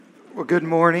Well, good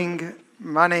morning.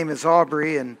 My name is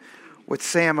Aubrey, and with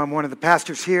Sam, I'm one of the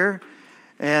pastors here.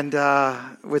 And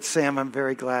with Sam, I'm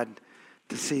very glad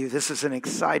to see you. This is an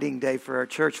exciting day for our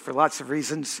church for lots of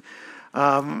reasons.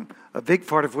 A big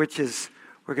part of which is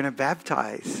we're going to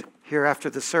baptize here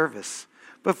after the service.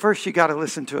 But first, you got to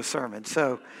listen to a sermon.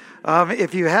 So,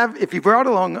 if you brought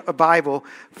along a Bible,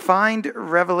 find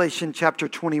Revelation chapter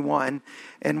 21.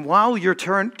 And while you're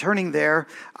turning there,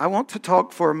 I want to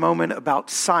talk for a moment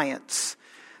about science,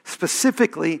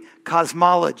 specifically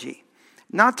cosmology.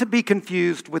 Not to be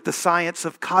confused with the science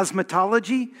of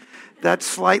cosmetology. That's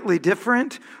slightly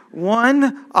different.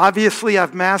 One, obviously,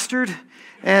 I've mastered.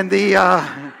 And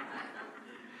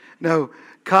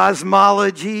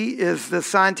cosmology is the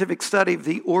scientific study of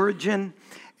the origin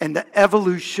and the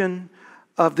evolution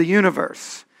of the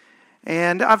universe.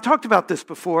 And I've talked about this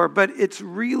before, but it's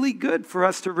really good for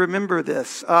us to remember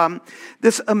this.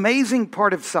 This amazing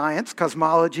part of science,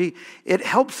 cosmology, it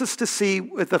helps us to see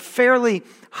with a fairly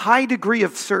high degree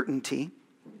of certainty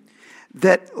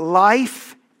that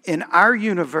life in our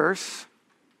universe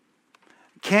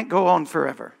can't go on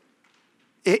forever.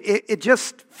 It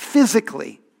just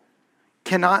physically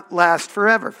cannot last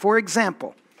forever. For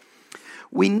example,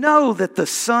 we know that the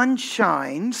sun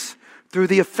shines through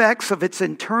the effects of its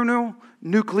internal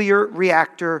nuclear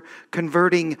reactor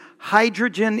converting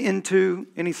hydrogen into,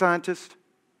 any scientist?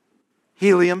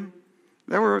 Helium.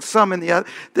 There were some in the other.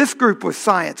 This group was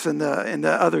science in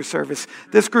the other service.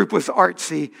 This group was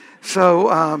artsy.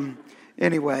 So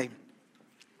anyway.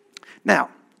 Now,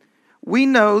 we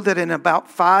know that in about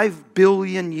 5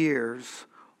 billion years,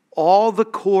 all the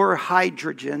core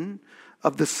hydrogen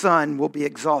of the sun will be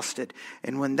exhausted.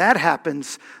 And when that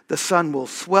happens, the sun will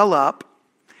swell up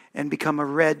and become a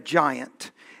red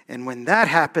giant. And when that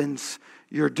happens,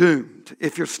 you're doomed.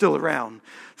 If you're still around,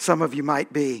 some of you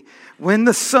might be. When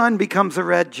the sun becomes a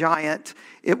red giant,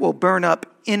 it will burn up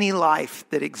any life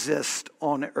that exists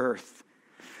on Earth.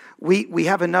 We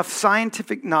have enough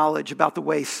scientific knowledge about the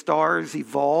way stars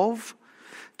evolve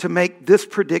to make this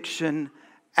prediction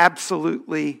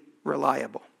absolutely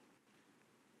reliable.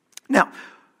 Now,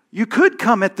 you could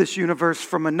come at this universe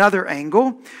from another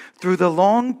angle, through the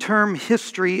long-term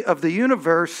history of the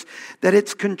universe, that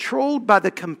it's controlled by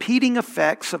the competing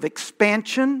effects of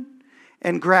expansion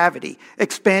and gravity.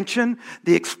 Expansion,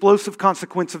 the explosive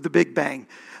consequence of the Big Bang.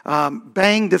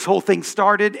 Bang, this whole thing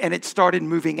started, and it started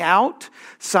moving out.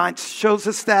 Science shows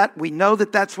us that. We know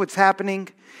that that's what's happening.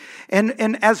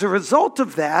 And as a result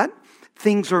of that,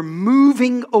 things are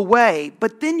moving away.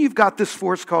 But then you've got this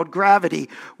force called gravity,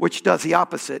 which does the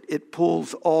opposite. It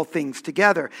pulls all things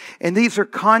together. And these are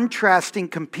contrasting,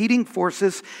 competing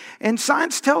forces. And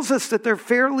science tells us that they're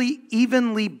fairly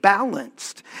evenly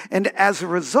balanced. And as a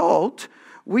result,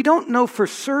 we don't know for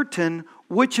certain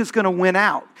which is going to win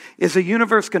out. Is the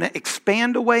universe going to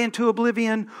expand away into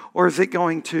oblivion, or is it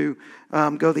going to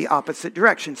go the opposite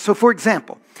direction? So, for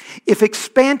example, if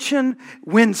expansion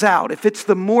wins out, if it's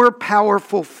the more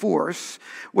powerful force,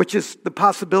 which is the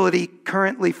possibility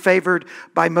currently favored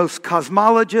by most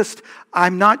cosmologists,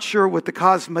 I'm not sure what the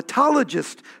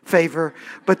cosmetologists favor,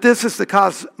 but this is the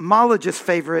cosmologist's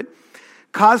favorite.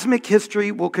 Cosmic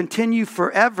history will continue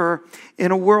forever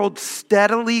in a world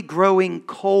steadily growing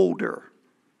colder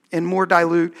and more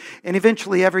dilute, and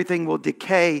eventually everything will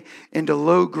decay into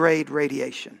low-grade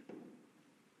radiation.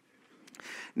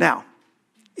 Now,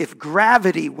 if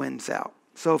gravity wins out,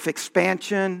 so if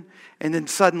expansion and then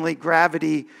suddenly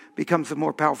gravity becomes a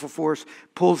more powerful force,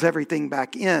 pulls everything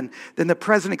back in, then the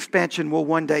present expansion will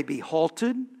one day be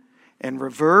halted and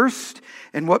reversed,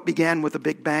 and what began with a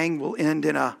Big Bang will end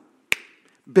in a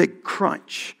big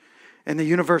crunch, and the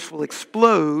universe will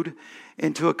explode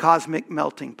into a cosmic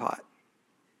melting pot.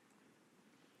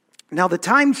 Now, the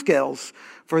timescales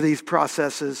for these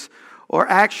processes are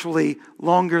actually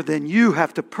longer than you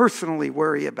have to personally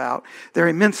worry about. They're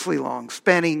immensely long,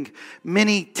 spanning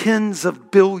many tens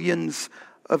of billions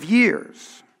of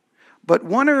years. But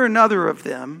one or another of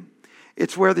them,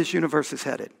 it's where this universe is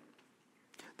headed.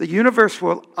 The universe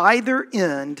will either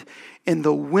end in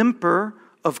the whimper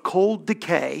of cold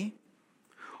decay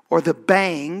or the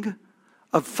bang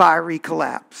of fiery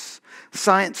collapse.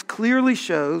 Science clearly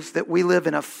shows that we live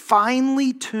in a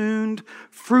finely tuned,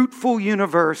 fruitful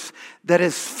universe that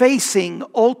is facing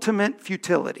ultimate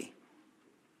futility.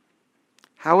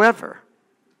 However,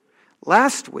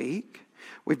 last week,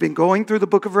 we've been going through the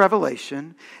book of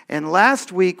Revelation, and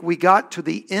last week we got to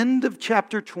the end of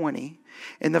chapter 20,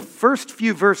 in the first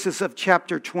few verses of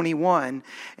chapter 21,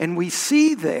 and we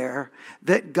see there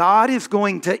that God is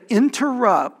going to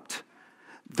interrupt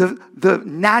the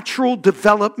natural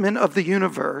development of the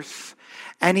universe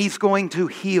and he's going to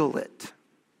heal it.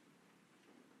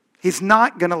 He's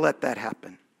not going to let that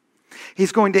happen.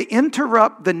 He's going to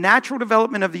interrupt the natural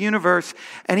development of the universe,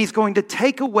 and he's going to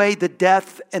take away the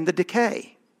death and the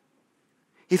decay.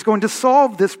 He's going to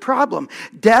solve this problem.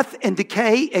 Death and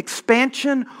decay,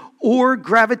 expansion or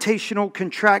gravitational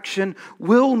contraction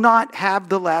will not have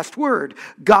the last word.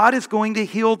 God is going to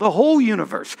heal the whole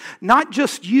universe, not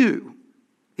just you.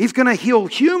 He's going to heal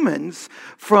humans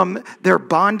from their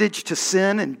bondage to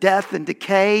sin and death and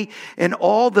decay and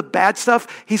all the bad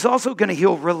stuff. He's also going to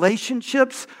heal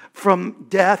relationships from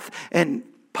death and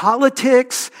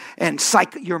politics and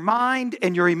your mind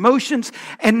and your emotions.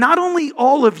 And not only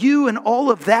all of you and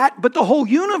all of that, but the whole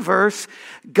universe.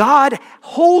 God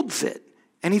holds it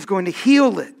and he's going to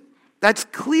heal it. That's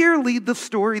clearly the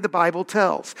story the Bible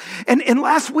tells. And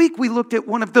last week we looked at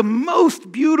one of the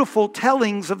most beautiful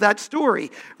tellings of that story,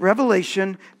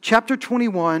 Revelation chapter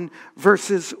 21,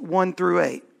 verses 1 through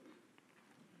 8.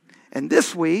 And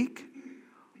this week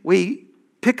we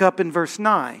pick up in verse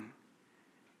 9.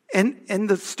 And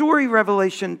the story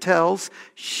Revelation tells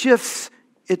shifts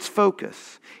its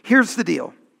focus. Here's the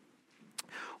deal.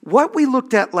 What we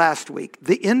looked at last week,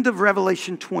 the end of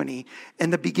Revelation 20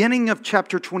 and the beginning of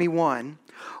chapter 21,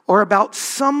 are about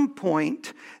some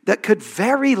point that could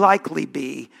very likely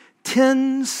be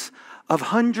tens of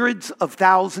hundreds of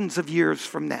thousands of years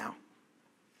from now,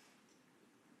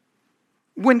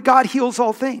 when God heals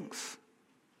all things.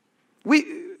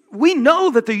 We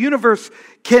know that the universe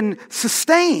can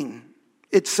sustain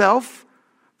itself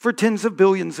for tens of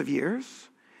billions of years.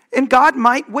 And God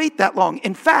might wait that long.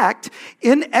 In fact,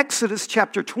 in Exodus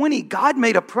chapter 20, God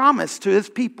made a promise to his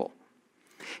people.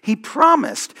 He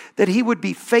promised that he would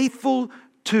be faithful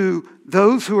to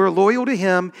those who are loyal to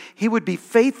him. He would be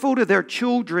faithful to their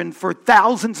children for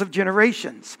thousands of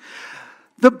generations.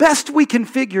 The best we can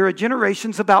figure, a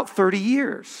generation's about 30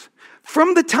 years.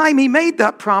 From the time he made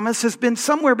that promise has been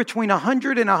somewhere between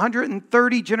 100 and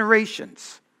 130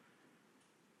 generations.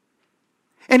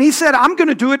 And he said, I'm going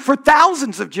to do it for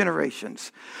thousands of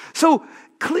generations. So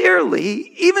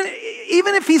clearly, even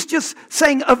if he's just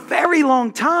saying a very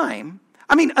long time,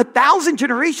 1,000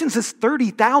 generations is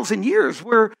 30,000 years.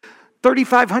 We're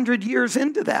 3,500 years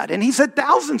into that. And he said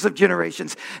thousands of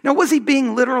generations. Now, was he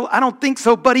being literal? I don't think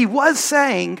so. But he was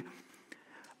saying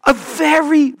a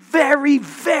very, very,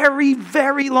 very,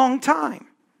 very long time.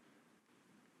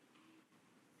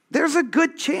 There's a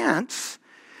good chance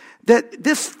that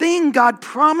this thing God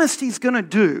promised he's going to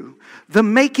do, the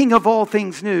making of all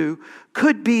things new,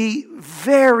 could be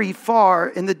very far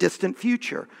in the distant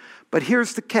future. But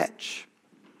here's the catch.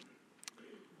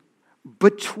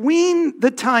 Between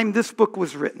the time this book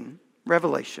was written,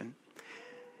 Revelation,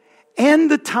 and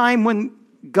the time when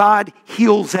God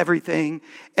heals everything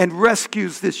and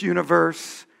rescues this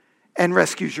universe and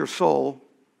rescues your soul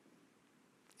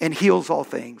and heals all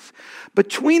things,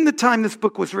 between the time this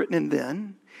book was written and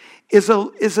then, is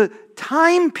a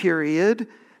time period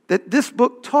that this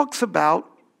book talks about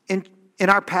in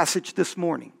our passage this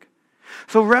morning.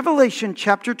 So Revelation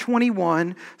chapter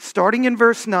 21, starting in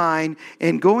verse 9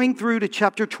 and going through to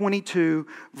chapter 22,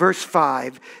 verse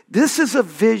 5, this is a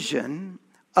vision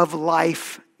of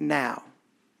life now.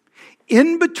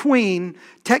 In between,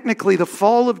 technically, the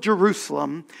fall of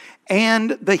Jerusalem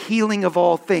and the healing of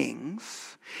all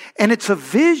things. And it's a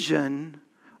vision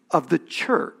of the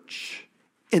church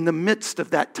in the midst of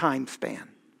that time span.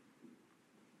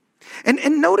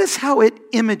 And notice how it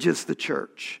images the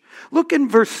church. Look in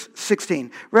verse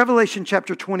 16, Revelation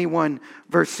chapter 21,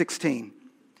 verse 16.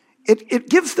 It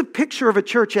gives the picture of a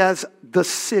church as the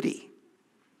city.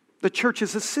 The church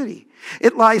is a city.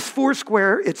 It lies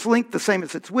foursquare, its length the same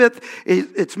as its width.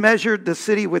 It's measured, the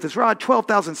city with its rod,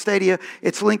 12,000 stadia.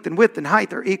 Its length and width and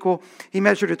height are equal. He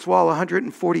measured its wall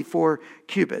 144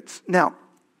 cubits. Now,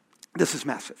 this is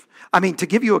massive. To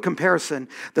give you a comparison,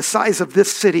 the size of this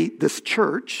city, this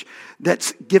church,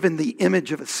 that's given the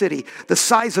image of a city, the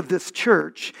size of this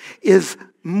church is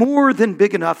more than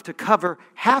big enough to cover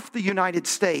half the United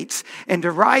States and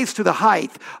to rise to the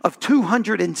height of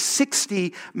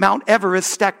 260 Mount Everest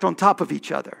stacked on top of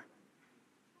each other.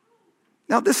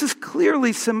 Now, this is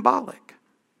clearly symbolic.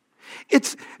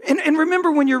 And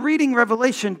remember, when you're reading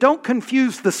Revelation, don't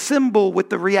confuse the symbol with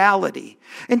the reality.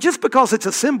 And just because it's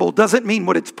a symbol doesn't mean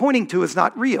what it's pointing to is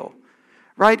not real,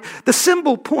 right? The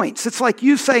symbol points. It's like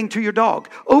you saying to your dog,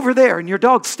 over there, and your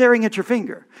dog's staring at your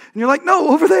finger. And you're like, no,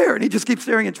 over there. And he just keeps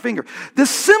staring at your finger. The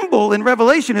symbol in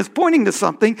Revelation is pointing to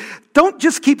something. Don't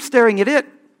just keep staring at it.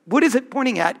 What is it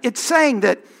pointing at? It's saying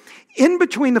that in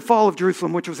between the fall of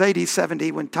Jerusalem, which was AD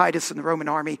 70, when Titus and the Roman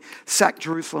army sacked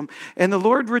Jerusalem, and the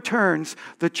Lord returns,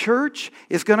 the church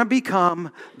is going to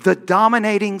become the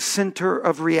dominating center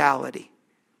of reality.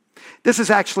 This is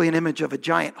actually an image of a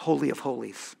giant holy of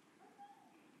holies.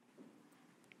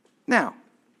 Now,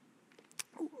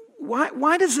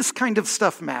 why does this kind of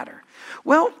stuff matter?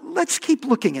 Well, let's keep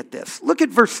looking at this. Look at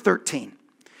verse 13.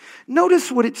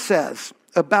 Notice what it says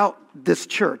about this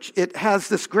church. It has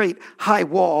this great high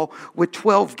wall with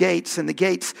 12 gates, and the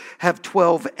gates have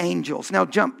 12 angels. Now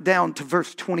jump down to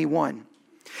verse 21.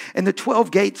 And the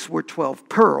 12 gates were 12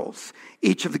 pearls,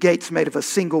 each of the gates made of a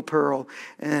single pearl.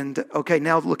 And okay,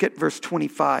 now look at verse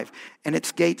 25. And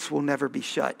its gates will never be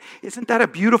shut. Isn't that a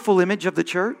beautiful image of the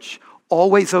church?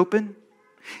 Always open,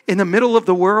 in the middle of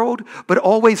the world, but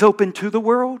always open to the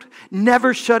world,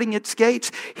 never shutting its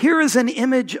gates. Here is an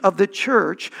image of the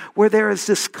church where there is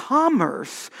this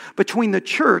commerce between the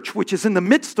church, which is in the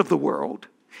midst of the world,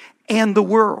 and the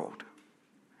world,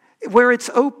 where it's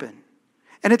open,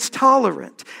 and it's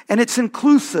tolerant, and it's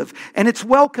inclusive, and it's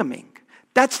welcoming.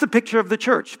 That's the picture of the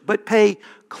church. But pay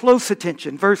close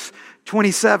attention. Verse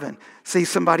 27. See,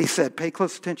 somebody said, pay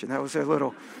close attention. That was their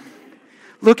little...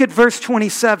 Look at verse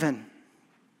 27.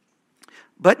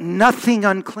 But nothing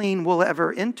unclean will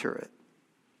ever enter it,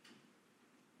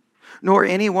 nor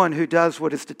anyone who does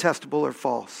what is detestable or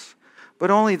false,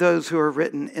 but only those who are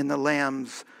written in the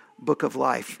Lamb's book of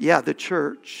life. Yeah, the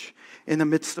church in the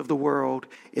midst of the world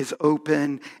is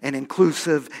open and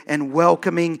inclusive and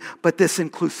welcoming, but this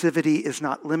inclusivity is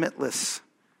not limitless.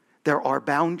 There are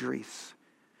boundaries.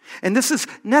 And this is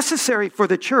necessary for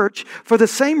the church for the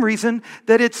same reason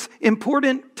that it's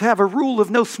important to have a rule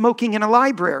of no smoking in a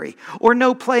library or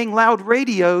no playing loud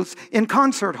radios in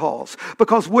concert halls.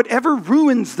 Because whatever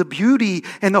ruins the beauty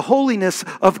and the holiness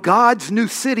of God's new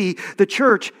city, the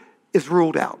church, is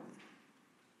ruled out.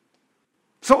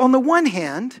 So on the one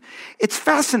hand, it's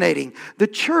fascinating. The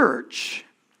church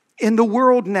in the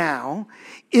world now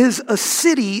is a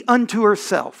city unto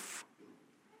herself,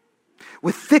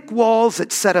 with thick walls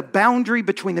that set a boundary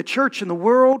between the church and the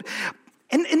world.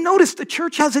 And notice the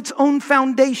church has its own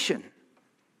foundation.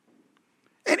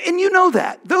 And you know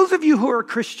that. Those of you who are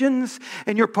Christians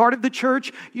and you're part of the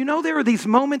church, you know there are these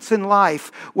moments in life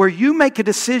where you make a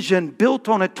decision built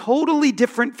on a totally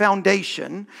different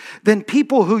foundation than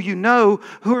people who you know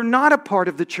who are not a part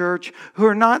of the church, who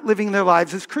are not living their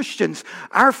lives as Christians.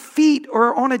 Our feet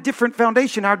are on a different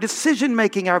foundation. Our decision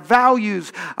making, our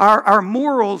values, our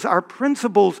morals, our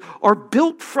principles are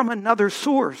built from another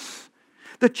source.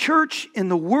 The church in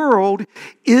the world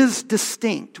is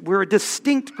distinct. We're a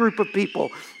distinct group of people.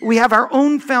 We have our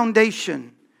own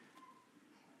foundation.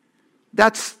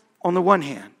 That's on the one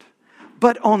hand.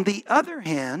 But on the other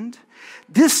hand,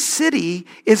 this city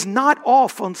is not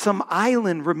off on some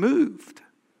island removed.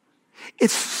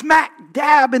 It's smack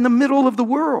dab in the middle of the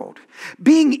world.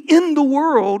 Being in the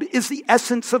world is the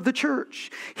essence of the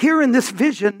church. Here in this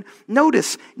vision,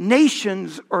 notice,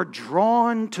 nations are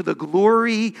drawn to the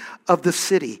glory of the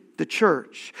city, the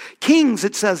church. Kings,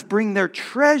 it says, bring their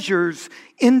treasures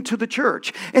into the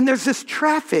church. And there's this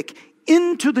traffic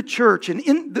into the church,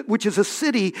 which is a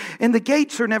city, and the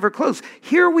gates are never closed.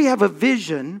 Here we have a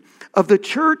vision of the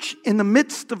church in the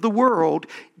midst of the world,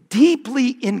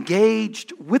 deeply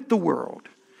engaged with the world.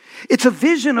 It's a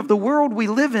vision of the world we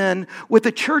live in with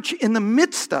the church in the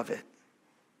midst of it.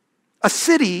 A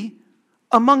city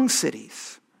among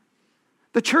cities.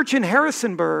 The church in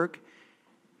Harrisonburg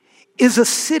is a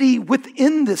city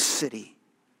within this city.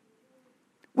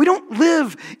 We don't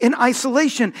live in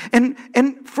isolation. And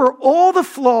for all the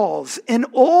flaws and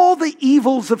all the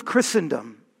evils of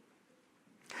Christendom,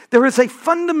 there is a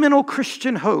fundamental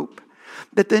Christian hope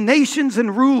that the nations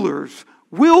and rulers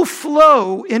will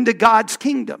flow into God's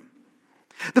kingdom.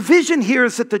 The vision here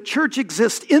is that the church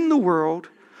exists in the world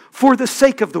for the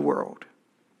sake of the world.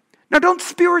 Now don't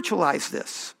spiritualize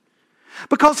this,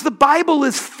 because the Bible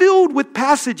is filled with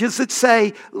passages that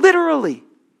say, literally.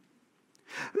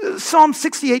 Psalm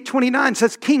 68:29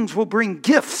 says kings will bring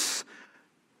gifts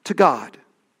to God.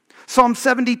 Psalm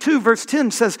 72 verse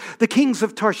 10 says, the kings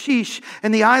of Tarshish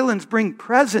and the islands bring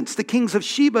presents. The kings of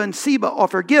Sheba and Seba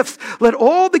offer gifts. Let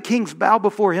all the kings bow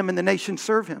before him and the nations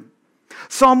serve him.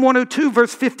 Psalm 102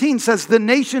 verse 15 says, the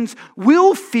nations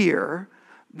will fear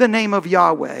the name of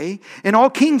Yahweh, and all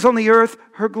kings on the earth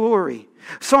her glory.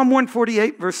 Psalm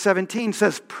 148 verse 17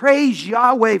 says, praise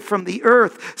Yahweh from the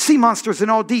earth, sea monsters in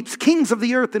all deeps, kings of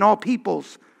the earth and all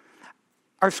peoples.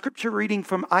 Our scripture reading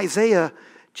from Isaiah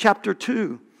chapter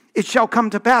 2. It shall come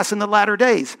to pass in the latter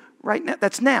days. Right now,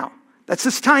 that's now. That's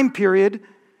this time period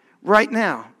right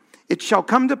now. it shall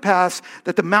come to pass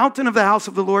that the mountain of the house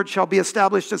of the Lord shall be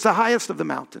established as the highest of the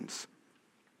mountains,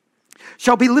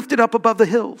 shall be lifted up above the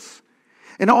hills,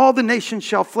 and all the nations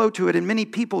shall flow to it, and many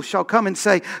people shall come and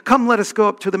say, come, let us go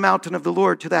up to the mountain of the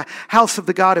Lord, to the house of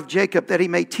the God of Jacob, that he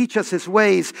may teach us his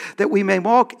ways, that we may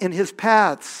walk in his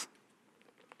paths.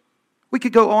 We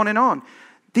could go on and on.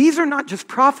 These are not just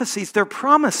prophecies, they're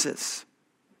promises.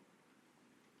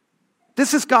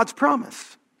 This is God's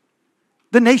promise.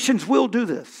 The nations will do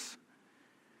this.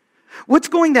 What's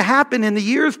going to happen in the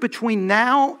years between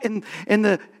now and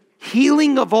the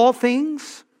healing of all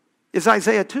things is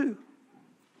Isaiah 2.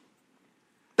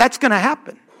 That's going to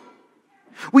happen.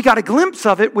 We got a glimpse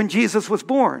of it when Jesus was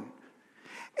born.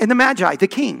 And the Magi, the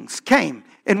kings, came.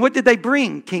 And what did they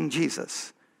bring King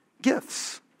Jesus?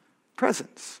 Gifts,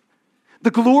 presents.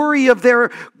 The glory of their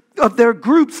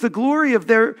groups, the glory of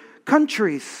their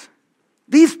countries.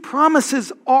 These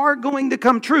promises are going to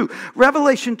come true.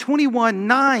 Revelation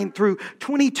 21:9 through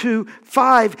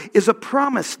 22:5 is a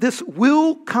promise. This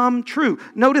will come true.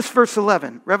 Notice verse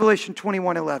 11, Revelation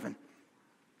 21:11.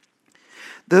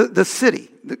 The city,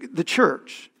 the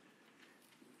church,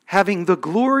 having the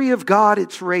glory of God,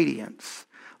 its radiance,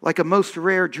 like a most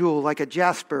rare jewel, like a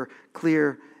jasper,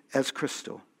 clear as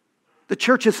crystal. The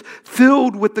church is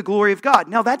filled with the glory of God.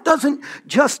 Now, that doesn't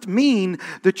just mean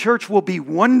the church will be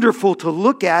wonderful to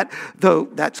look at, though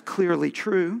that's clearly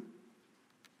true.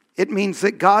 It means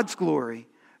that God's glory,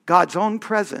 God's own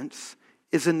presence,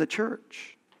 is in the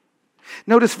church.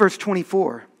 Notice verse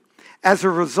 24. As a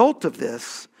result of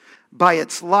this, by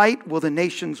its light will the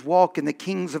nations walk, and the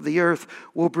kings of the earth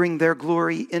will bring their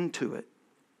glory into it.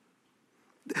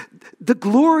 The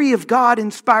glory of God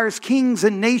inspires kings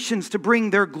and nations to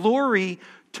bring their glory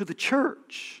to the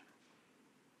church,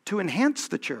 to enhance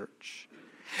the church.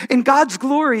 And God's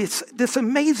glory is this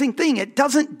amazing thing. It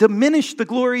doesn't diminish the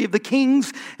glory of the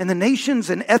kings and the nations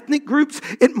and ethnic groups.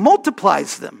 It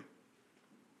multiplies them.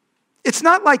 It's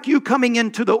not like you coming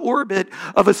into the orbit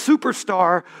of a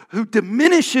superstar who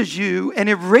diminishes you and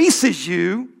erases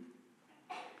you.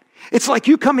 It's like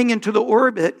you coming into the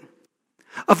orbit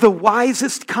of the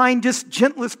wisest, kindest,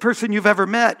 gentlest person you've ever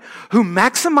met, who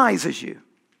maximizes you,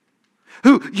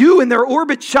 who you in their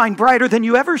orbit shine brighter than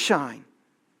you ever shine.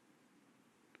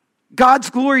 God's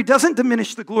glory doesn't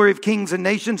diminish the glory of kings and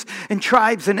nations and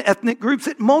tribes and ethnic groups.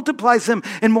 It multiplies them.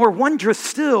 And more wondrous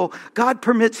still, God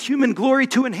permits human glory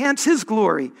to enhance his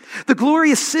glory. The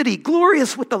glorious city,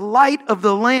 glorious with the light of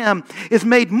the Lamb, is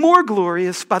made more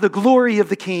glorious by the glory of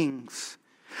the kings.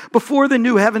 Before the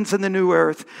new heavens and the new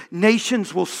earth,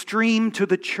 nations will stream to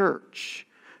the church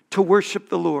to worship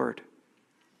the Lord,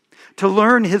 to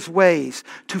learn his ways,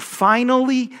 to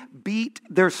finally beat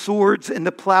their swords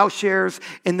into plowshares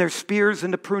and their spears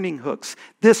into pruning hooks.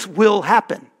 This will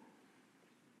happen.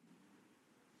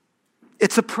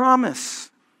 It's a promise.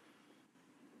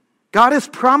 God has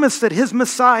promised that his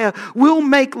Messiah will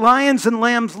make lions and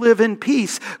lambs live in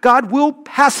peace. God will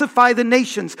pacify the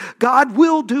nations. God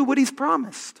will do what he's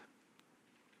promised.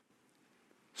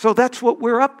 So that's what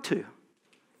we're up to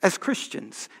as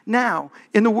Christians now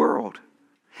in the world.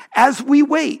 As we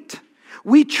wait,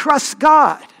 we trust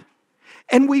God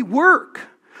and we work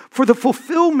for the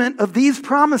fulfillment of these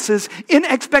promises in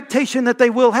expectation that they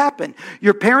will happen.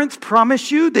 Your parents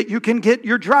promise you that you can get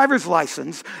your driver's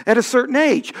license at a certain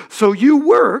age. So you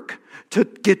work to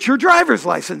get your driver's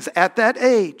license at that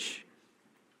age.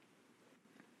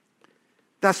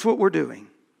 That's what we're doing.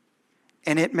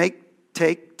 And it may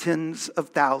take tens of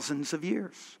thousands of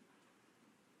years.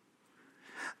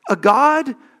 A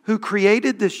God who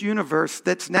created this universe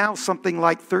that's now something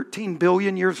like 13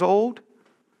 billion years old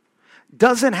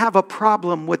doesn't have a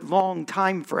problem with long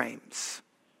time frames.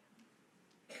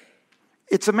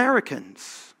 It's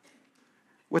Americans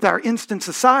with our instant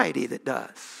society that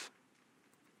does.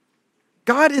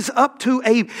 God is up to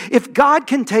if God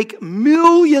can take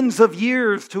millions of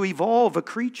years to evolve a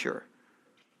creature,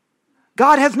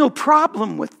 God has no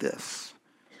problem with this.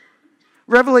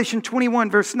 Revelation 21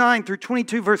 verse 9 through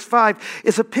 22 verse 5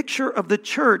 is a picture of the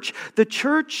church. The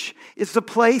church is the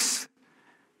place,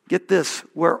 get this,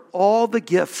 where all the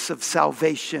gifts of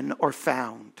salvation are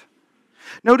found.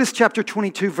 Notice chapter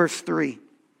 22 verse 3.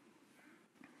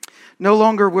 No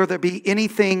longer will there be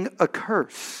anything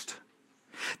accursed.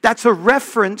 That's a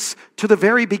reference to the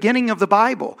very beginning of the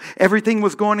Bible. Everything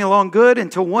was going along good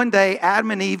until one day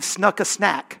Adam and Eve snuck a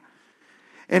snack.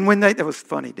 And that was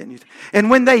funny, didn't you? And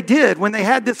when they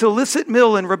had this illicit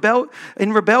meal in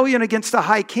rebellion against the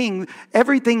high king,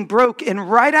 everything broke. And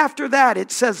right after that,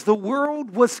 it says the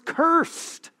world was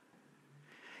cursed.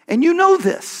 And you know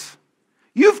this.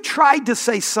 You've tried to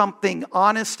say something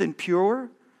honest and pure.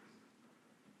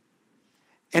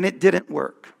 and it didn't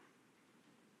work.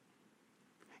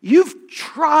 You've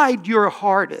tried your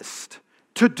hardest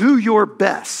to do your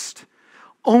best,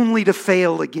 only to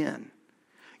fail again.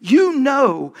 You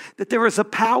know that there is a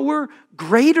power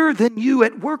greater than you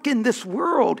at work in this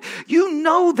world. You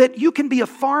know that you can be a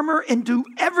farmer and do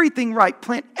everything right,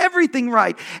 plant everything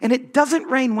right, and it doesn't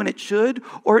rain when it should,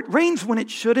 or it rains when it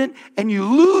shouldn't, and you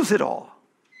lose it all.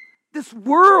 This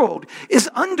world is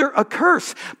under a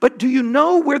curse, but do you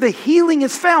know where the healing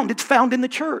is found? It's found in the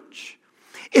church.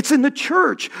 It's in the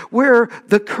church where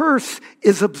the curse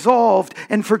is absolved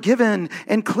and forgiven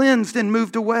and cleansed and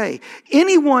moved away.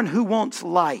 Anyone who wants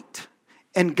light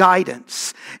and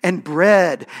guidance and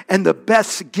bread and the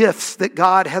best gifts that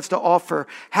God has to offer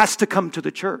has to come to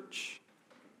the church.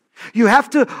 You have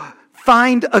to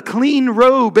find a clean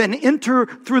robe and enter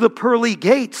through the pearly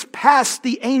gates, past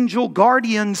the angel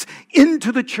guardians,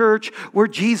 into the church where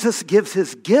Jesus gives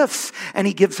his gifts and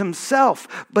he gives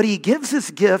himself. But he gives his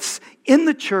gifts in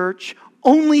the church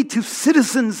only to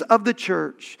citizens of the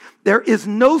church. There is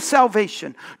no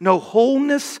salvation, no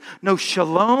wholeness, no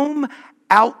shalom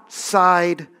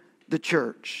outside the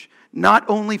church. Not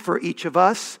only for each of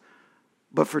us,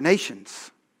 but for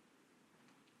nations.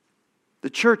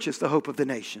 The church is the hope of the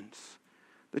nations.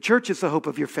 The church is the hope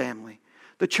of your family.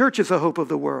 The church is the hope of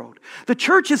the world. The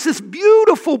church is this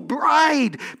beautiful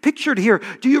bride pictured here.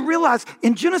 Do you realize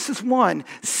in Genesis 1,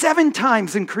 7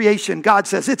 times in creation, God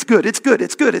says, it's good, it's good,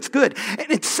 it's good, it's good. And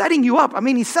it's setting you up. I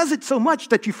mean, he says it so much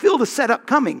that you feel the setup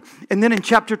coming. And then in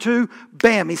chapter 2,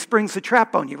 bam, he springs the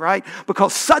trap on you, right?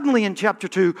 Because suddenly in chapter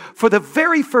 2, for the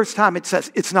very first time, it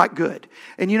says, it's not good.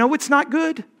 And you know what's not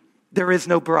good? There is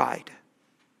no bride.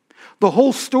 The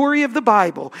whole story of the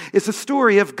Bible is a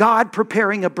story of God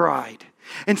preparing a bride.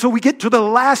 And so we get to the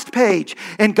last page,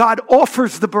 and God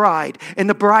offers the bride, and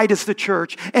the bride is the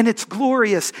church, and it's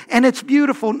glorious, and it's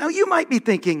beautiful. Now, you might be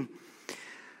thinking,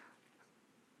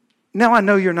 now I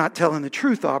know you're not telling the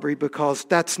truth, Aubrey, because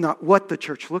that's not what the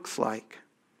church looks like.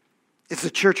 Is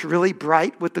the church really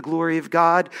bright with the glory of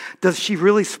God? Does she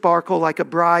really sparkle like a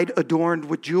bride adorned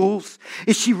with jewels?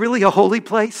 Is she really a holy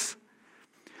place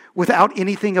without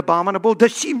anything abominable?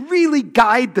 Does she really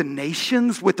guide the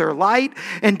nations with her light?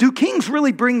 And do kings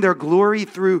really bring their glory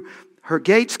through her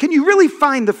gates? Can you really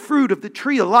find the fruit of the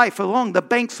tree of life along the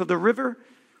banks of the river?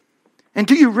 And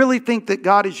do you really think that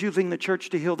God is using the church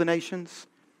to heal the nations?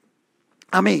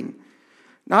 I mean,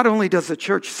 not only does the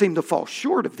church seem to fall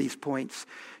short of these points,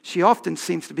 she often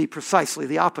seems to be precisely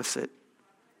the opposite.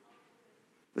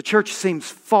 The church seems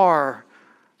far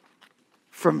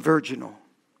from virginal,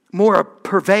 more a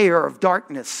purveyor of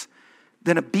darkness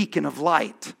than a beacon of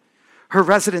light. Her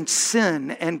residents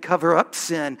sin and cover up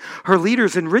sin. Her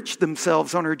leaders enrich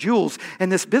themselves on her jewels.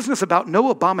 And this business about no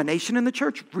abomination in the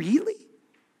church, really?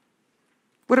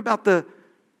 What about the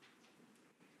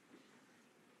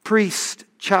priest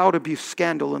child abuse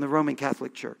scandal in the Roman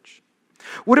Catholic Church?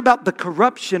 What about the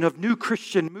corruption of new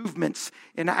Christian movements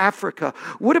in Africa?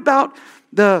 What about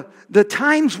the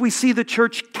times we see the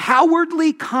church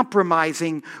cowardly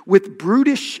compromising with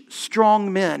brutish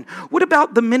strong men? What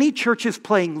about the many churches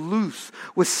playing loose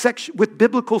with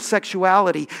biblical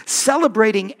sexuality,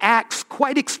 celebrating acts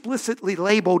quite explicitly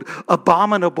labeled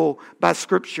abominable by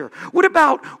Scripture? What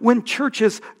about when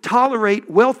churches tolerate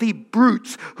wealthy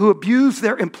brutes who abuse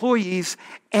their employees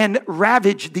and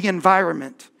ravage the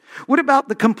environment? What about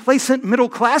the complacent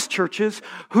middle-class churches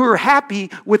who are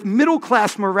happy with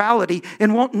middle-class morality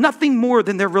and want nothing more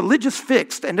than their religious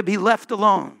fix and to be left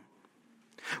alone?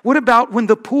 What about when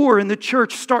the poor in the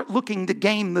church start looking to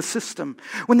game the system?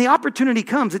 When the opportunity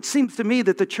comes, it seems to me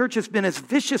that the church has been as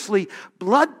viciously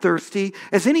bloodthirsty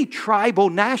as any tribal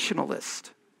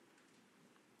nationalist.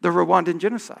 The Rwandan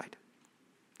genocide.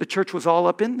 The church was all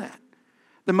up in that.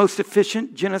 The most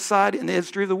efficient genocide in the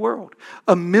history of the world.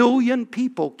 1 million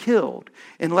people killed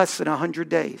in less than 100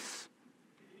 days.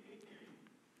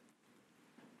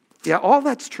 Yeah, all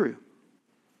that's true.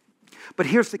 But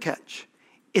here's the catch.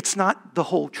 It's not the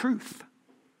whole truth.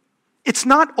 It's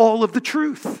not all of the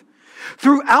truth.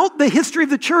 Throughout the history of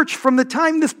the church, from the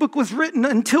time this book was written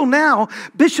until now,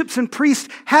 bishops and priests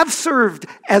have served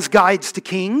as guides to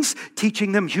kings,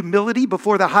 teaching them humility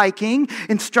before the high king,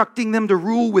 instructing them to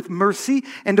rule with mercy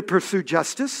and to pursue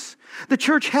justice. The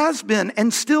church has been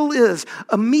and still is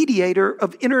a mediator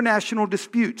of international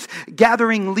disputes,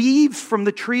 gathering leaves from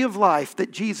the tree of life that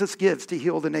Jesus gives to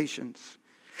heal the nations.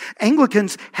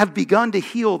 Anglicans have begun to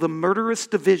heal the murderous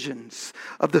divisions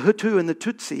of the Hutu and the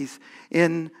Tutsis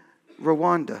in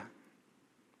Rwanda.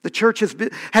 The church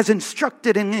has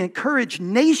instructed and encouraged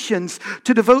nations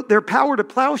to devote their power to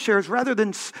plowshares rather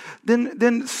than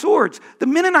swords. The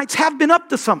Mennonites have been up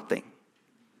to something.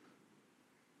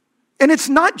 And it's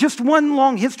not just one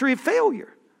long history of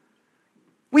failure.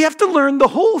 We have to learn the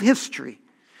whole history.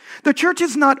 The church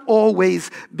has not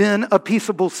always been a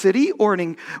peaceable city or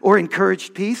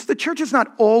encouraged peace. The church has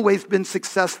not always been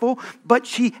successful, but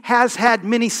she has had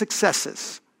many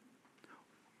successes.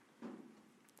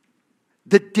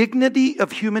 The dignity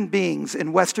of human beings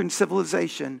in Western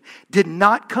civilization did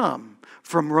not come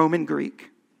from Roman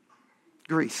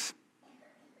Greece.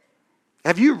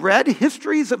 Have you read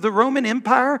histories of the Roman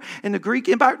Empire and the Greek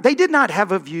Empire? They did not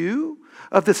have a view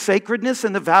of the sacredness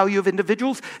and the value of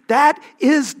individuals. That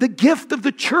is the gift of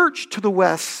the church to the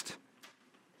West.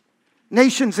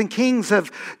 Nations and kings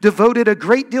have devoted a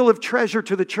great deal of treasure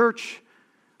to the church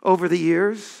over the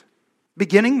years,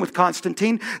 beginning with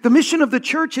Constantine. The mission of the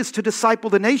church is to disciple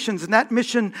the nations, and that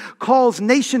mission calls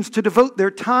nations to devote their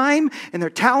time and their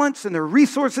talents and their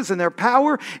resources and their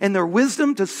power and their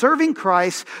wisdom to serving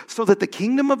Christ so that the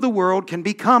kingdom of the world can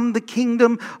become the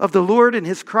kingdom of the Lord and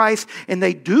His Christ. And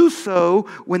they do so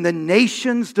when the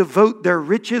nations devote their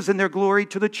riches and their glory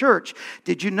to the church.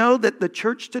 Did you know that the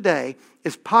church today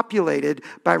is populated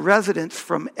by residents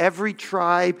from every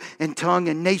tribe and tongue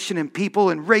and nation and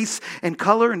people and race and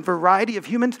color and variety of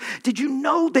humans? Did you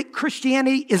know that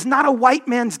Christianity is not a white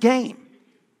man's game?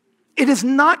 It is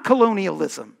not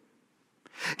colonialism.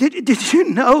 Did you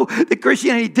know that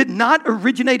Christianity did not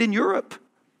originate in Europe?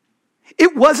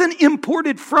 It wasn't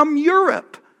imported from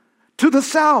Europe to the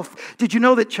South. Did you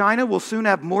know that China will soon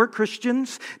have more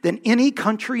Christians than any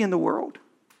country in the world?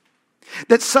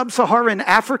 That sub-Saharan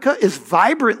Africa is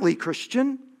vibrantly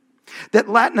Christian. That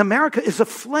Latin America is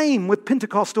aflame with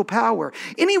Pentecostal power.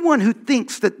 Anyone who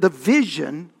thinks that the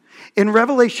vision in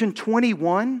Revelation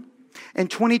 21 and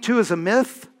 22 is a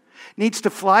myth needs to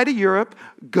fly to Europe,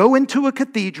 go into a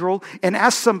cathedral, and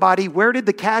ask somebody, where did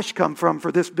the cash come from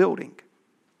for this building?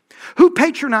 Who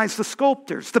patronized the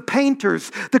sculptors, the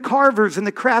painters, the carvers, and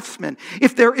the craftsmen?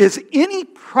 If there is any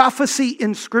prophecy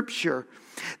in Scripture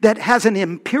that has an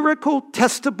empirical,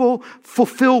 testable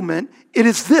fulfillment, it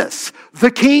is this: the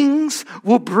kings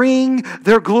will bring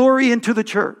their glory into the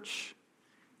church.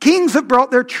 Kings have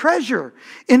brought their treasure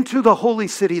into the holy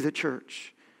city, the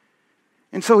church.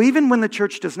 And so even when the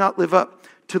church does not live up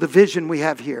to the vision we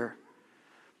have here,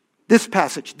 this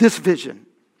passage, this vision,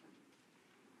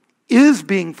 is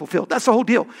being fulfilled. That's the whole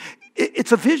deal.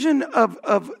 It's a vision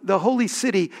of the holy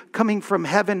city coming from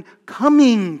heaven,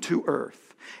 coming to earth.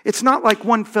 It's not like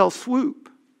one fell swoop.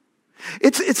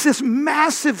 It's this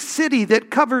massive city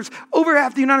that covers over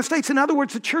half the United States. In other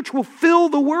words, the church will fill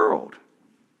the world.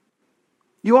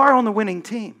 You are on the winning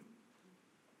team.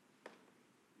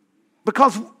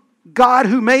 Because God,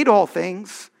 who made all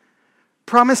things,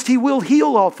 promised He will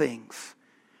heal all things.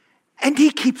 And He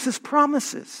keeps His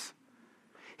promises.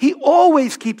 He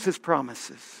always keeps His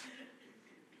promises.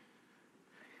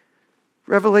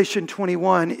 Revelation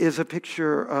 21 is a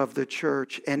picture of the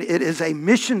church, and it is a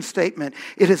mission statement.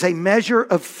 It is a measure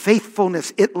of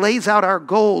faithfulness. It lays out our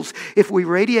goals. If we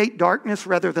radiate darkness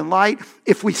rather than light,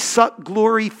 if we suck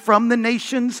glory from the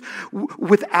nations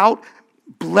without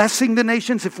blessing the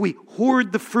nations, if we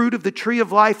hoard the fruit of the tree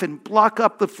of life and block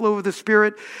up the flow of the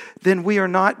Spirit, then we are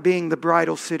not being the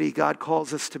bridal city God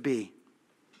calls us to be.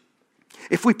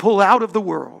 If we pull out of the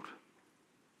world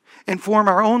and form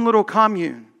our own little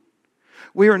commune,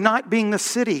 we are not being the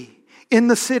city, in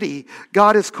the city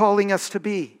God is calling us to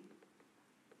be.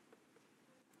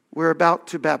 We're about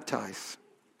to baptize.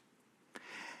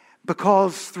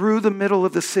 Because through the middle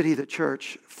of the city, the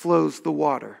church, flows the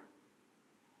water.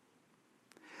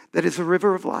 That is a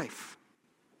river of life.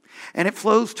 And it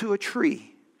flows to a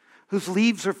tree whose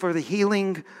leaves are for the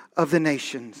healing of the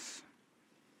nations.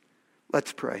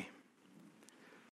 Let's pray.